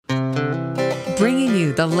Bringing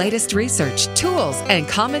you the latest research, tools, and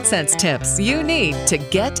common sense tips you need to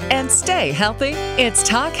get and stay healthy. It's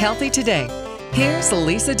Talk Healthy Today. Here's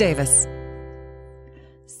Lisa Davis.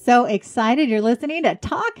 So excited you're listening to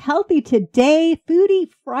Talk Healthy Today. Foodie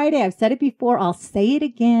Friday. I've said it before. I'll say it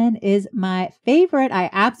again, is my favorite. I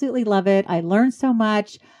absolutely love it. I learned so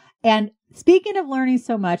much. And speaking of learning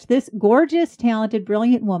so much, this gorgeous, talented,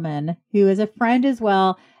 brilliant woman who is a friend as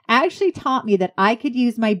well actually taught me that I could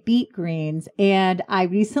use my beet greens, and I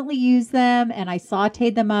recently used them and I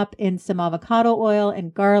sauteed them up in some avocado oil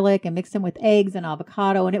and garlic and mixed them with eggs and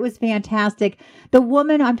avocado, and it was fantastic. The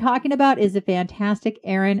woman I'm talking about is a fantastic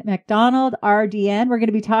Erin McDonald, RDN. We're going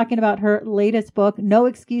to be talking about her latest book, No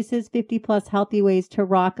Excuses, 50 Plus Healthy Ways to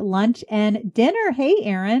Rock Lunch and Dinner. Hey,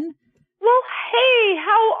 Erin. Well, hey,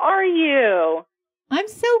 how are you? I'm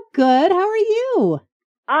so good. How are you?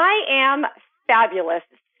 I am fabulous.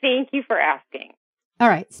 Thank you for asking. All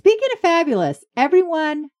right. Speaking of fabulous,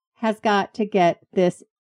 everyone has got to get this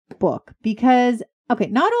book because, okay,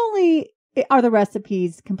 not only are the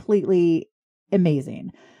recipes completely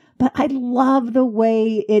amazing, but I love the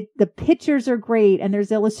way the pictures are great and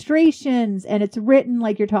there's illustrations and it's written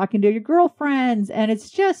like you're talking to your girlfriends and it's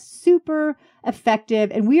just super effective.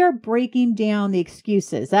 And we are breaking down the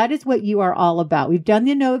excuses. That is what you are all about. We've done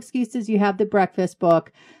the No Excuses. You have the breakfast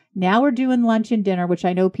book. Now we're doing lunch and dinner, which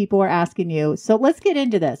I know people are asking you. So let's get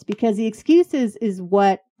into this because the excuses is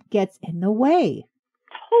what gets in the way.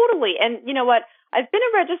 Totally. And you know what? I've been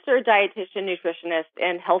a registered dietitian, nutritionist,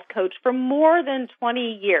 and health coach for more than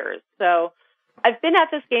 20 years. So I've been at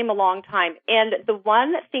this game a long time. And the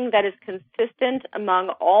one thing that is consistent among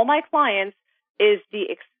all my clients is the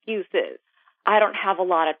excuses. I don't have a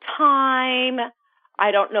lot of time.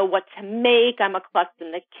 I don't know what to make. I'm a klutz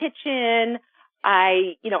in the kitchen.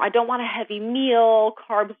 I don't want a heavy meal.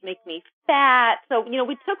 Carbs make me fat. So,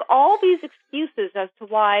 we took all these excuses as to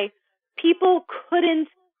why people couldn't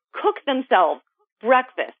cook themselves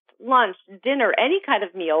breakfast, lunch, dinner, any kind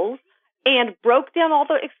of meals, and broke down all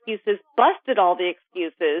the excuses, busted all the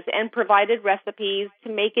excuses, and provided recipes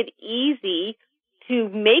to make it easy to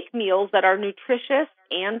make meals that are nutritious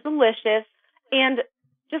and delicious and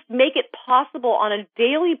just make it possible on a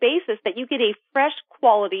daily basis that you get a fresh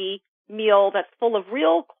quality meal that's full of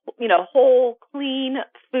real, whole, clean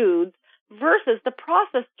foods versus the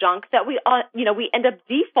processed junk that we end up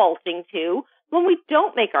defaulting to when we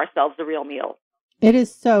don't make ourselves a real meal. It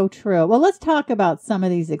is so true. Well, let's talk about some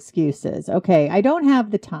of these excuses. Okay, I don't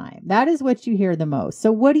have the time. That is what you hear the most.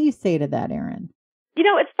 So what do you say to that, Erin?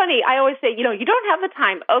 It's funny. I always say, you don't have the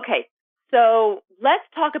time. Okay, so let's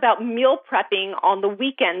talk about meal prepping on the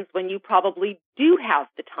weekends when you probably do have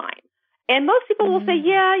the time. And most people will say,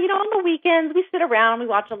 yeah, on the weekends, we sit around, we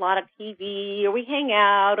watch a lot of TV, or we hang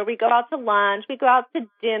out, or we go out to lunch, we go out to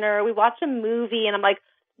dinner, we watch a movie. And I'm like,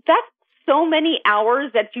 that's so many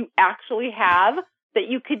hours that you actually have that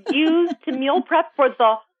you could use to meal prep for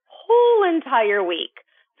the whole entire week.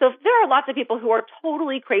 So there are lots of people who are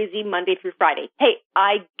totally crazy Monday through Friday. Hey,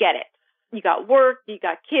 I get it. You got work, you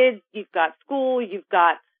got kids, you've got school, you've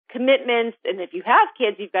got commitments. And if you have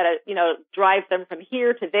kids, you've got to, drive them from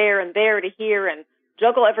here to there and there to here and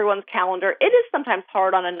juggle everyone's calendar. It is sometimes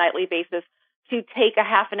hard on a nightly basis to take a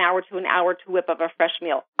half an hour to an hour to whip up a fresh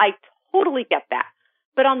meal. I totally get that.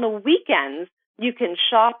 But on the weekends, you can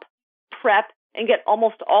shop, prep, and get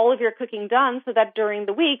almost all of your cooking done so that during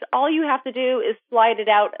the week, all you have to do is slide it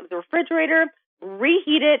out of the refrigerator,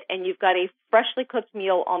 reheat it, and you've got a freshly cooked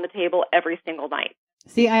meal on the table every single night.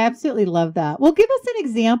 See, I absolutely love that. Well, give us an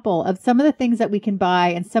example of some of the things that we can buy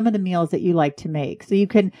and some of the meals that you like to make. So you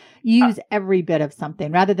can use every bit of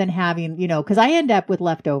something rather than having, because I end up with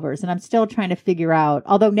leftovers and I'm still trying to figure out,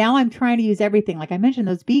 although now I'm trying to use everything. Like I mentioned,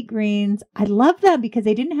 those beet greens, I love them because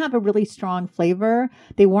they didn't have a really strong flavor.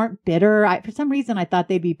 They weren't bitter. For some reason, I thought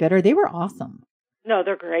they'd be bitter. They were awesome. No,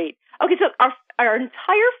 they're great. Okay, so our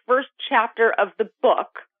entire first chapter of the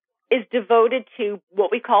book is devoted to what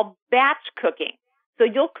we call batch cooking. So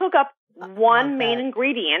you'll cook up one main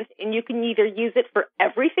ingredient and you can either use it for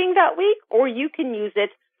everything that week or you can use it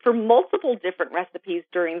for multiple different recipes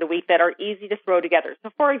during the week that are easy to throw together. So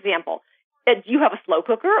for example, do you have a slow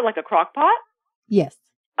cooker, like a crock pot? Yes.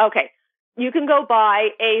 Okay. You can go buy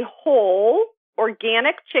a whole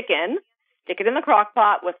organic chicken, stick it in the crock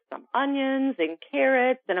pot with some onions and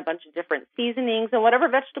carrots and a bunch of different seasonings and whatever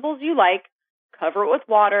vegetables you like, cover it with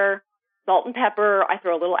water, salt and pepper. I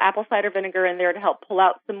throw a little apple cider vinegar in there to help pull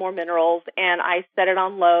out some more minerals. And I set it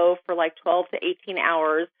on low for like 12 to 18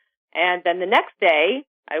 hours. And then the next day,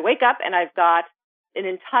 I wake up and I've got an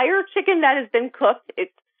entire chicken that has been cooked.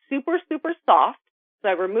 It's super, super soft. So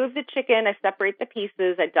I remove the chicken, I separate the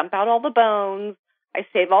pieces, I dump out all the bones, I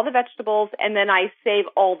save all the vegetables, and then I save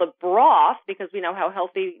all the broth because we know how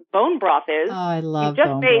healthy bone broth is. Oh, I love You've just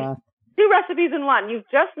bone made broth. 2 recipes in one. You've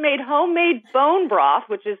just made homemade bone broth,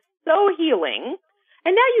 which is so healing.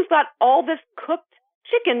 And now you've got all this cooked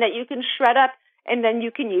chicken that you can shred up, and then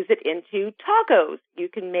you can use it into tacos. You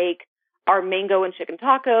can make our mango and chicken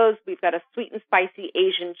tacos. We've got a sweet and spicy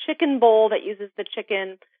Asian chicken bowl that uses the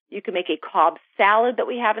chicken. You can make a Cobb salad that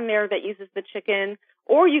we have in there that uses the chicken.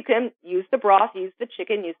 Or you can use the broth, use the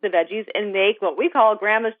chicken, use the veggies, and make what we call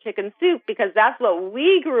Grandma's chicken soup, because that's what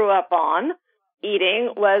we grew up on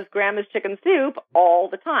eating was Grandma's chicken soup all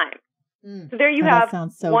the time. So there you have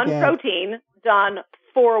one protein done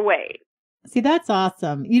 4 ways. See, that's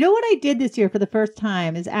awesome. You know what I did this year for the first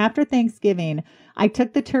time is after Thanksgiving, I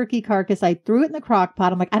took the turkey carcass, I threw it in the crock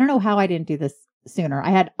pot. I'm like, I don't know how I didn't do this sooner. I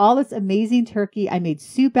had all this amazing turkey. I made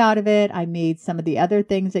soup out of it. I made some of the other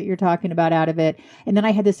things that you're talking about out of it. And then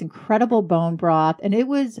I had this incredible bone broth and it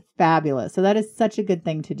was fabulous. So that is such a good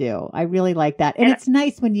thing to do. I really like that. And it's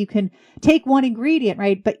nice when you can take one ingredient,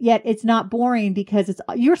 right? But yet it's not boring because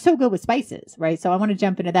you're so good with spices, right? So I want to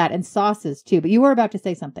jump into that and sauces too. But you were about to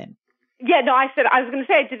say something. Yeah, no, I was going to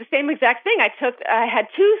say I did the same exact thing. I had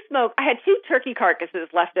 2 turkey carcasses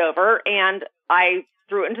left over and I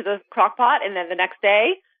threw it into the crock pot, and then the next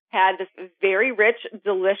day had this very rich,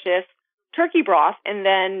 delicious turkey broth. And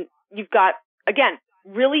then you've got, again,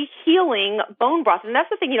 really healing bone broth. And that's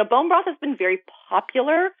the thing, bone broth has been very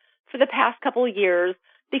popular for the past couple of years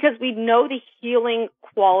because we know the healing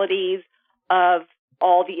qualities of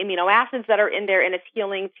all the amino acids that are in there, and it's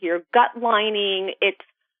healing to your gut lining. It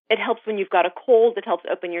helps when you've got a cold. It helps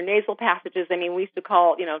open your nasal passages. I mean, we used to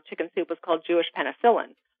call, chicken soup was called Jewish penicillin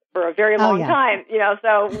for a very long time,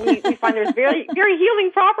 so we find there's very, very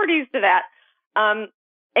healing properties to that.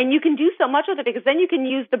 And you can do so much with it because then you can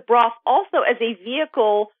use the broth also as a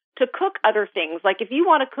vehicle to cook other things. Like if you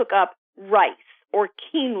want to cook up rice or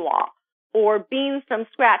quinoa or beans from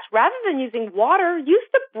scratch, rather than using water, use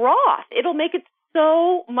the broth. It'll make it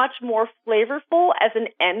so much more flavorful as an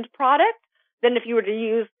end product than if you were to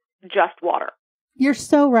use just water. You're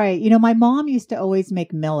so right. My mom used to always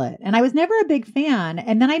make millet and I was never a big fan.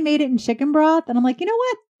 And then I made it in chicken broth and I'm like, you know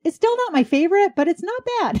what? It's still not my favorite, but it's not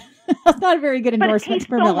bad. That's not a very good endorsement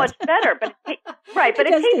for millet. But it tastes so much better. But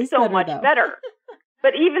it tastes so much better.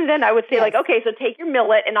 But even then I would say okay, so take your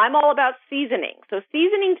millet, and I'm all about seasoning. So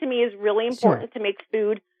seasoning to me is really important to make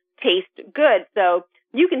food taste good. So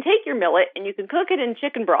you can take your millet and you can cook it in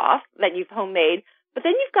chicken broth that you've homemade, but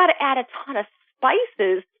then you've got to add a ton of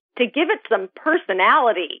spices to give it some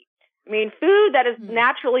personality. I mean, food that is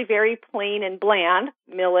naturally very plain and bland,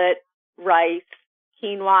 millet, rice,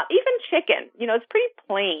 quinoa, even chicken, it's pretty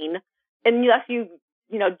plain unless you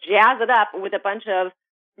jazz it up with a bunch of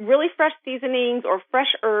really fresh seasonings or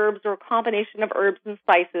fresh herbs or a combination of herbs and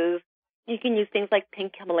spices. You can use things like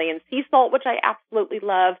pink Himalayan sea salt, which I absolutely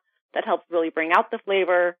love. That helps really bring out the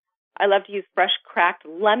flavor. I love to use fresh cracked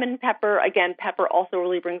lemon pepper. Again, pepper also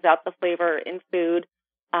really brings out the flavor in food.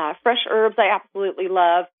 Fresh herbs I absolutely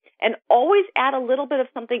love. And always add a little bit of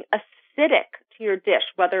something acidic to your dish,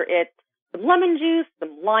 whether it's some lemon juice,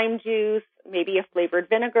 some lime juice, maybe a flavored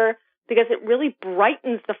vinegar, because it really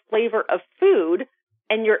brightens the flavor of food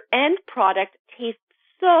and your end product tastes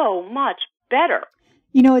so much better.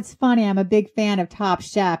 It's funny. I'm a big fan of Top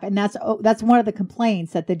Chef, and that's one of the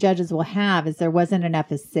complaints that the judges will have is there wasn't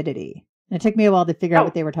enough acidity. And it took me a while to figure out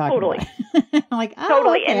what they were talking about. I'm like,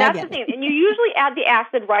 totally. Okay, and that's the thing. And you usually add the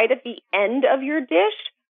acid right at the end of your dish.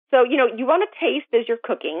 So, you want to taste as you're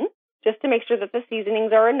cooking just to make sure that the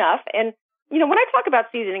seasonings are enough. And, when I talk about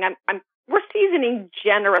seasoning, we're seasoning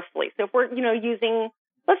generously. So if we're, using,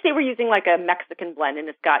 let's say we're using like a Mexican blend and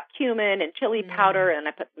it's got cumin and chili powder and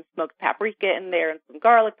I put some smoked paprika in there and some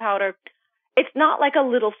garlic powder. It's not like a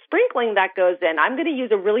little sprinkling that goes in. I'm going to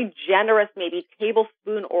use a really generous, maybe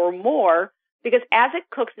tablespoon or more, because as it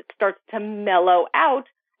cooks, it starts to mellow out.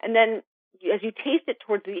 And then as you taste it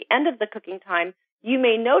towards the end of the cooking time, you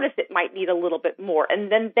may notice it might need a little bit more.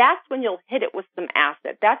 And then that's when you'll hit it with some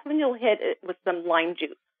acid. That's when you'll hit it with some lime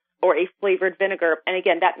juice or a flavored vinegar. And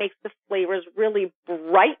again, that makes the flavors really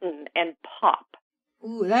brighten and pop.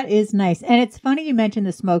 Ooh, that is nice. And it's funny you mentioned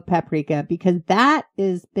the smoked paprika because that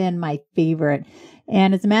has been my favorite.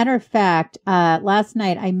 And as a matter of fact, last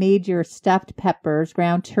night I made your stuffed peppers,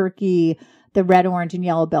 ground turkey, the red, orange, and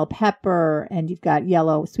yellow bell pepper, and you've got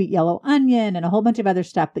sweet yellow onion and a whole bunch of other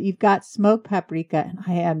stuff, but you've got smoked paprika, and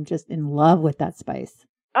I am just in love with that spice.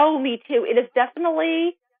 Oh, me too. It is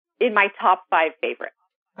definitely in my top 5 favorites.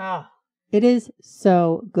 Oh, It is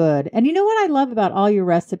so good. And you know what I love about all your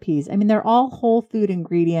recipes? I mean, they're all whole food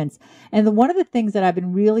ingredients. And one of the things that I've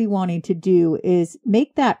been really wanting to do is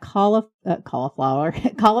make that cauliflower, that is cauliflower,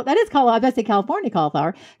 I was going to say California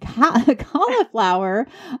cauliflower, cauliflower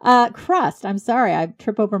crust. I'm sorry, I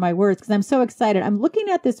trip over my words because I'm so excited. I'm looking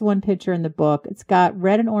at this one picture in the book. It's got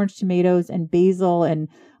red and orange tomatoes and basil and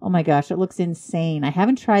oh my gosh, it looks insane. I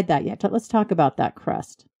haven't tried that yet. Let's talk about that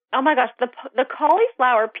crust. Oh my gosh, the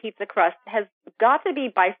cauliflower pizza crust has got to be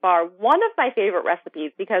by far one of my favorite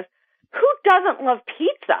recipes because who doesn't love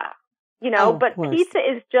pizza? You know, but pizza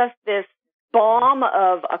is just this bomb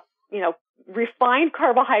of refined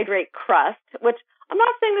carbohydrate crust, which I'm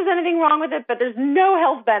not saying there's anything wrong with it, but there's no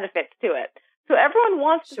health benefits to it. So everyone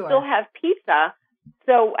wants to still have pizza.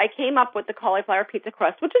 So I came up with the cauliflower pizza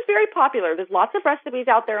crust, which is very popular. There's lots of recipes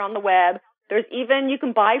out there on the web. There's even, you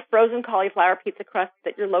can buy frozen cauliflower pizza crusts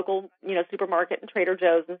at your local, supermarket and Trader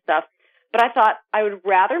Joe's and stuff. But I thought I would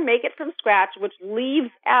rather make it from scratch, which leaves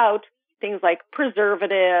out things like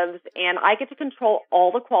preservatives, and I get to control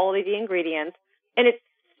all the quality of the ingredients. And it's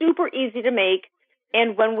super easy to make.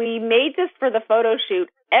 And when we made this for the photo shoot,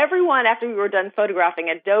 everyone, after we were done photographing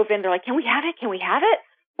it, dove in. They're like, can we have it? Can we have it?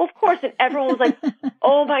 Well, of course. And everyone was like,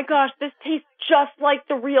 oh my gosh, this tastes just like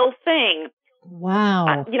the real thing. Wow.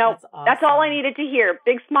 That's awesome. That's all I needed to hear.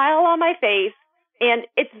 Big smile on my face. And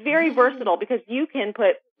it's very versatile because you can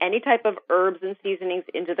put any type of herbs and seasonings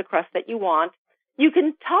into the crust that you want. You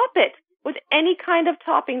can top it with any kind of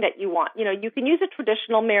topping that you want. You can use a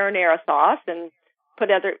traditional marinara sauce and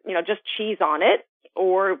put other, just cheese on it.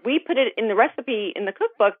 Or we put it in the recipe in the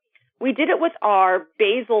cookbook. We did it with our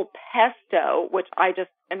basil pesto, which I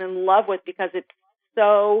just am in love with because it's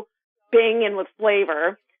so bing with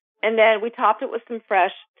flavor. And then we topped it with some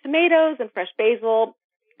fresh tomatoes and fresh basil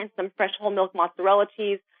and some fresh whole milk mozzarella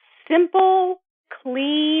cheese. Simple,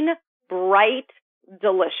 clean, bright,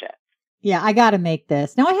 delicious. Yeah, I got to make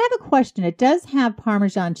this. Now, I have a question. It does have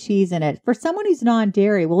Parmesan cheese in it. For someone who's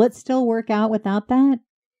non-dairy, will it still work out without that?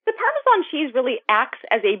 The Parmesan cheese really acts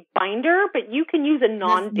as a binder, but you can use a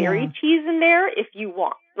non-dairy cheese in there if you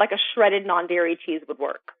want. Like a shredded non-dairy cheese would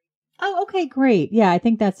work. Oh, okay, great. Yeah, I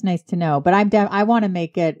think that's nice to know. But I want to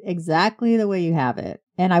make it exactly the way you have it.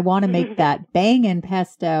 And I want to make that bangin'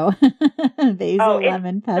 pesto, basil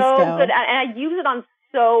lemon pesto. So good. And I use it on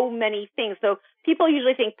so many things. So people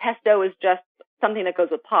usually think pesto is just something that goes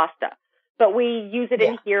with pasta. But we use it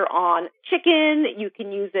in here on chicken. You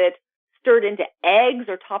can use it stirred into eggs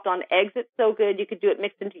or topped on eggs. It's so good. You could do it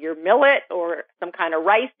mixed into your millet or some kind of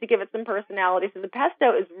rice to give it some personality. So the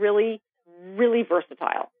pesto is really, really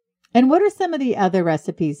versatile. And what are some of the other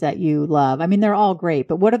recipes that you love? I mean, they're all great,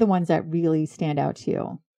 but what are the ones that really stand out to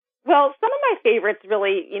you? Well, some of my favorites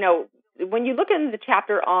really, when you look in the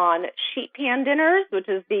chapter on sheet pan dinners, which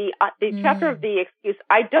is the chapter of the excuse,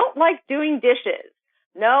 I don't like doing dishes.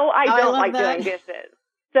 No, I don't like doing dishes.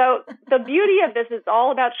 So the beauty of this is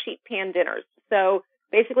all about sheet pan dinners. So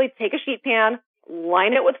basically take a sheet pan,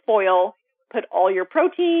 line it with foil, put all your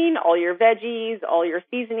protein, all your veggies, all your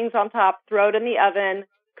seasonings on top, throw it in the oven,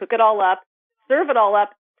 cook it all up, serve it all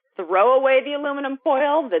up, throw away the aluminum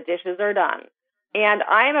foil, the dishes are done. And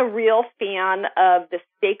I'm a real fan of the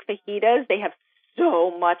steak fajitas. They have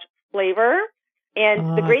so much flavor.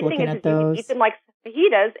 And the great thing is you can eat them like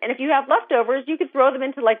fajitas. And if you have leftovers, you could throw them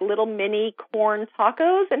into like little mini corn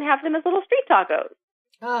tacos and have them as little street tacos.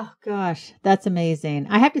 Oh, gosh, that's amazing.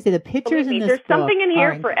 I have to say the pictures in this book there's something in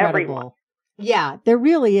here for incredible. Everyone. Yeah, there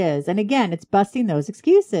really is. And again, it's busting those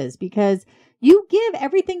excuses because you give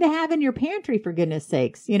everything to have in your pantry, for goodness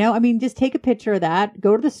sakes. I mean, just take a picture of that,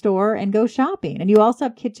 go to the store and go shopping. And you also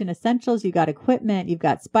have kitchen essentials. You've got equipment. You've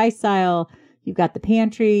got spice aisle. You've got the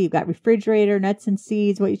pantry. You've got refrigerator, nuts and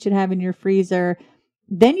seeds, what you should have in your freezer.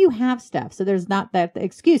 Then you have stuff. So there's not that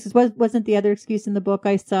excuse. Wasn't the other excuse in the book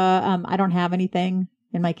I saw, I don't have anything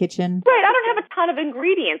in my kitchen? Right. I don't have a ton of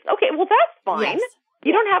ingredients. Okay, well, that's fine. Yes.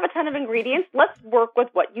 You don't have a ton of ingredients. Let's work with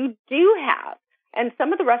what you do have. And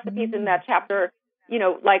some of the recipes in that chapter,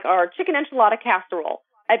 like our chicken enchilada casserole.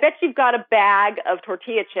 I bet you've got a bag of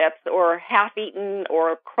tortilla chips or half-eaten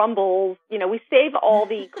or crumbles. We save all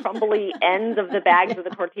the crumbly ends of the bags of the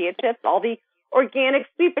tortilla chips, all the organic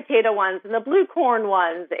sweet potato ones and the blue corn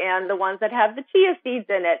ones and the ones that have the chia seeds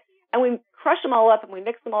in it. And we crush them all up and we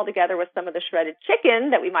mix them all together with some of the shredded chicken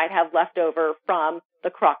that we might have left over from the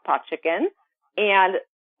crock pot chicken and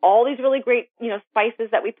all these really great, spices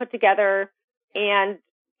that we put together and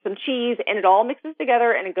some cheese, and it all mixes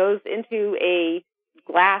together and it goes into a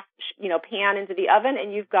glass, pan into the oven,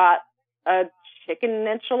 and you've got a chicken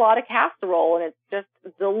enchilada casserole, and it's just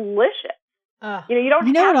delicious. You don't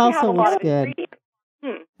have to have a lot of ingredients.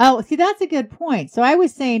 Oh, see, that's a good point. So I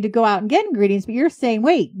was saying to go out and get ingredients, but you're saying,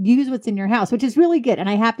 wait, use what's in your house, which is really good. And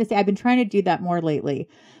I have to say, I've been trying to do that more lately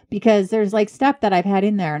because there's like stuff that I've had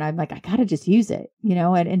in there and I'm like, I got to just use it,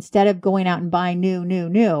 and instead of going out and buying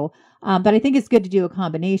new. But I think it's good to do a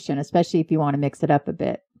combination, especially if you want to mix it up a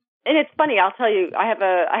bit. And it's funny, I'll tell you, I have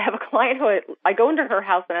a client who I go into her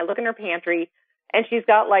house and I look in her pantry and she's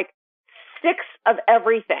got like 6 of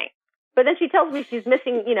everything. But then she tells me she's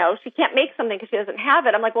missing, she can't make something because she doesn't have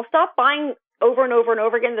it. I'm like, well, stop buying over and over and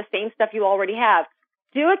over again the same stuff you already have.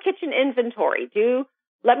 Do a kitchen inventory.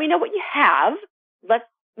 Let me know what you have. Let's,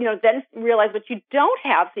 then realize what you don't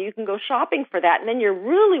have so you can go shopping for that. And then you're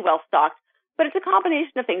really well stocked. But it's a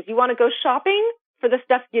combination of things. You want to go shopping for the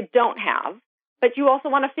stuff you don't have, but you also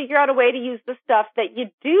want to figure out a way to use the stuff that you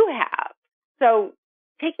do have. So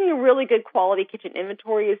taking a really good quality kitchen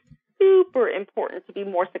inventory is super important to be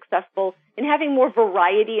more successful in having more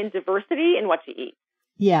variety and diversity in what you eat.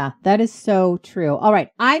 Yeah, that is so true. All right.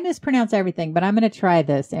 I mispronounce everything, but I'm going to try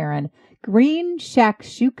this, Erin. Green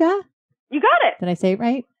shakshuka? You got it. Did I say it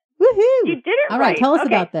right? Woohoo! You did it right. All right. Tell us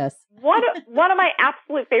about this. One of my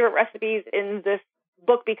absolute favorite recipes in this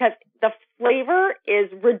book because the flavor is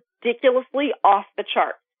ridiculously off the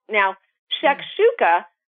chart. Now, shakshuka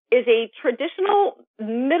is a traditional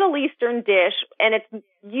Middle Eastern dish, and it's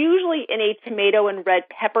usually in a tomato and red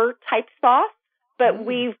pepper type sauce, but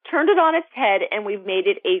we've turned it on its head and we've made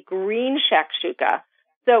it a green shakshuka.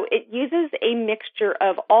 So it uses a mixture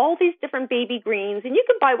of all these different baby greens, and you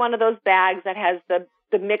can buy one of those bags that has the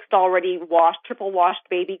mixed already triple washed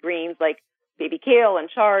baby greens like baby kale and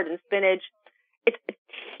chard and spinach. It's a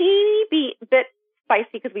teeny bit spicy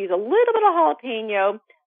because we use a little bit of jalapeno,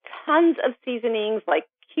 tons of seasonings like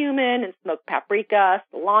cumin and smoked paprika,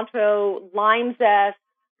 cilantro, lime zest,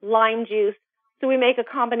 lime juice. So we make a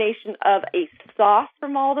combination of a sauce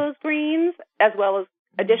from all those greens as well as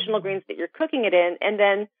additional greens that you're cooking it in. And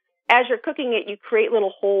then as you're cooking it, you create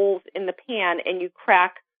little holes in the pan and you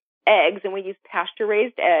crack eggs, and we use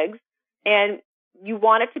pasture-raised eggs. And you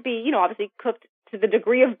want it to be, obviously cooked to the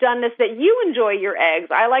degree of doneness that you enjoy your eggs.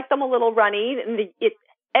 I like them a little runny, and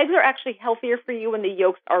eggs are actually healthier for you when the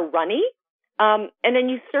yolks are runny. And then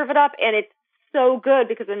you serve it up, and it's so good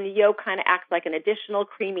because then the yolk kind of acts like an additional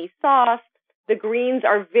creamy sauce. The greens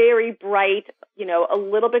are very bright, a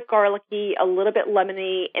little bit garlicky, a little bit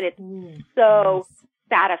lemony, and it's so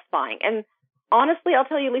satisfying. And honestly, I'll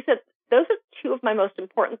tell you, Lisa, those are 2 of my most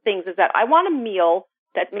important things is that I want a meal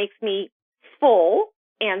that makes me full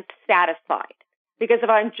and satisfied. Because if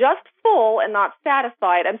I'm just full and not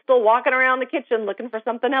satisfied, I'm still walking around the kitchen looking for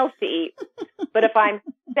something else to eat. But if I'm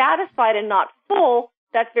satisfied and not full,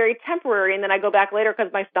 that's very temporary. And then I go back later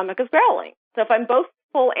because my stomach is growling. So if I'm both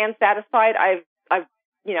full and satisfied,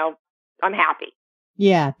 I'm happy.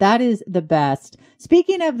 Yeah, that is the best.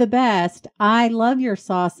 Speaking of the best, I love your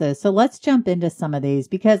sauces. So let's jump into some of these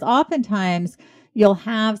because oftentimes you'll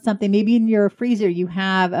have something, maybe in your freezer, you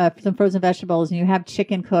have some frozen vegetables and you have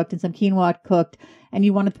chicken cooked and some quinoa cooked and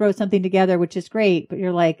you want to throw something together, which is great, but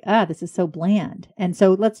you're like, this is so bland. And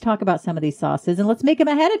so let's talk about some of these sauces and let's make them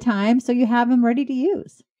ahead of time so you have them ready to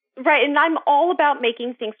use. Right. And I'm all about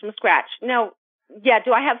making things from scratch. Now, yeah,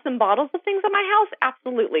 do I have some bottles of things in my house?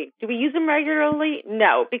 Absolutely. Do we use them regularly?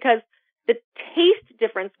 No, because the taste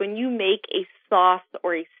difference when you make a sauce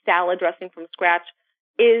or a salad dressing from scratch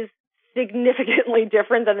is significantly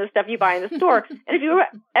different than the stuff you buy in the store. And if you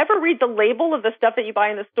ever read the label of the stuff that you buy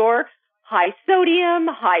in the store, high sodium,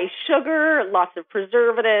 high sugar, lots of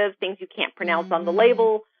preservatives, things you can't pronounce on the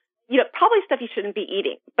label, probably stuff you shouldn't be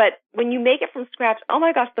eating. But when you make it from scratch, oh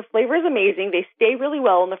my gosh, the flavor is amazing. They stay really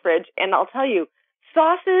well in the fridge. And I'll tell you,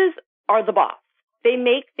 sauces are the boss. They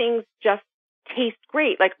make things just taste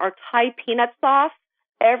great. Like our Thai peanut sauce,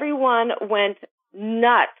 everyone went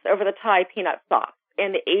nuts over the Thai peanut sauce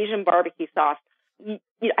and the Asian barbecue sauce.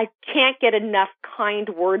 I can't get enough kind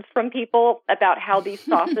words from people about how these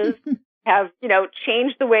sauces have,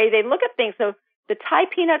 changed the way they look at things. So the Thai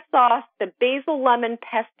peanut sauce, the basil lemon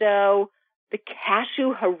pesto, the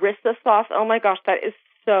cashew harissa sauce. Oh my gosh, that is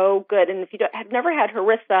so good. And if you have never had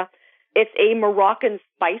harissa, it's a Moroccan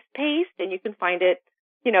spice paste, and you can find it,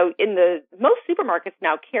 in the most supermarkets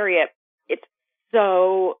now carry it. It's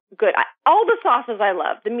so good. All the sauces I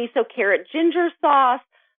love, the miso carrot ginger sauce,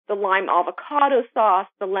 the lime avocado sauce,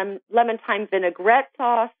 the lemon thyme vinaigrette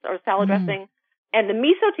sauce or salad dressing, and the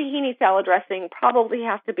miso tahini salad dressing probably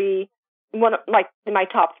has to be one of my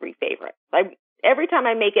top 3 favorites. Every time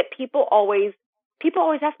I make it, people always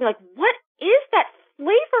ask me, like, what is that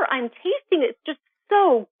flavor I'm tasting? It's just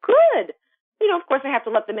so good. Of course, I have to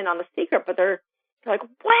let them in on the secret, but they're like,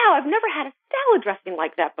 wow, I've never had a salad dressing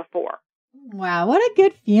like that before. Wow, what a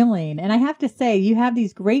good feeling. And I have to say, you have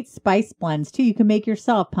these great spice blends too. You can make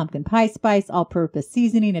yourself pumpkin pie spice, all-purpose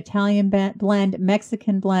seasoning, Italian blend,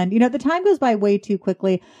 Mexican blend. The time goes by way too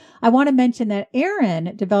quickly. I want to mention that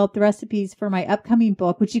Erin developed the recipes for my upcoming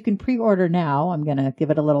book, which you can pre-order now. I'm going to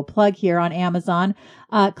give it a little plug here on Amazon.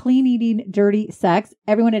 Clean Eating Dirty Sex.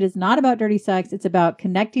 Everyone, it is not about dirty sex. It's about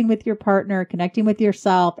connecting with your partner, connecting with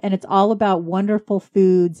yourself, and it's all about wonderful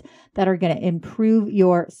foods that are going to improve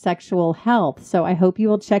your sexual health. So I hope you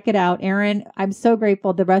will check it out. Erin, I'm so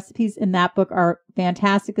grateful. The recipes in that book are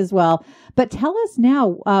fantastic as well. But tell us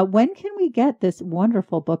now, when can we get this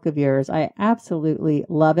wonderful book of yours? I absolutely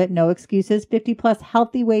love it. No excuses. 50 plus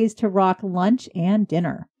healthy ways to rock lunch and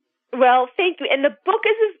dinner. Well, thank you. And the book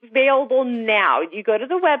is available now. You go to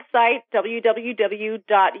the website, www.u,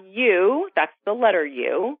 that's the letter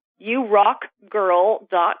U,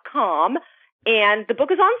 urockgirl.com. And the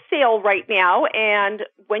book is on sale right now. And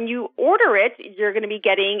when you order it, you're going to be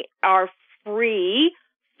getting our free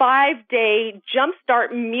 5-day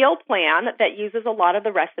jumpstart meal plan that uses a lot of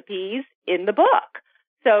the recipes in the book.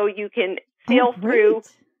 So you can sail through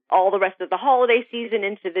all the rest of the holiday season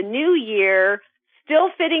into the new year,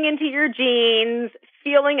 still fitting into your jeans,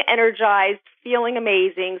 feeling energized, feeling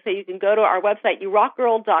amazing. So you can go to our website,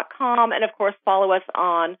 urockgirl.com, and of course follow us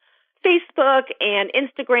on Facebook and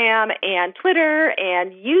Instagram and Twitter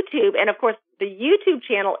and YouTube. And of course, the YouTube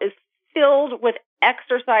channel is filled with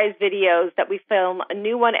exercise videos that we film a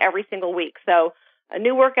new one every single week. So a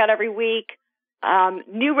new workout every week,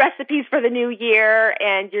 new recipes for the new year,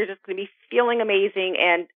 and you're just going to be feeling amazing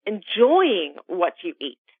and enjoying what you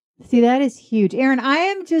eat. See, that is huge. Erin, I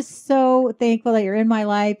am just so thankful that you're in my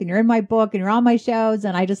life and you're in my book and you're on my shows,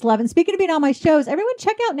 and I just love it. And speaking of being on my shows, everyone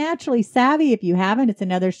check out Naturally Savvy if you haven't. It's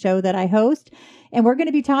another show that I host. And we're going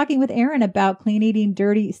to be talking with Erin about clean eating,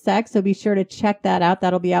 dirty sex. So be sure to check that out.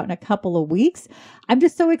 That'll be out in a couple of weeks. I'm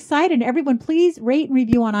just so excited. Everyone, please rate and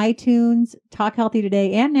review on iTunes, Talk Healthy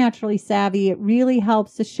Today and Naturally Savvy. It really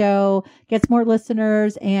helps the show, gets more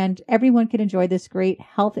listeners, and everyone can enjoy this great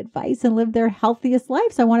health advice and live their healthiest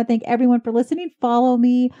life. So I want to thank everyone for listening. Follow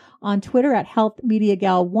me on Twitter at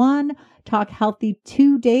HealthMediaGal1. Talk Healthy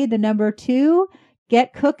Today, the number 2.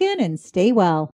 Get cooking and stay well.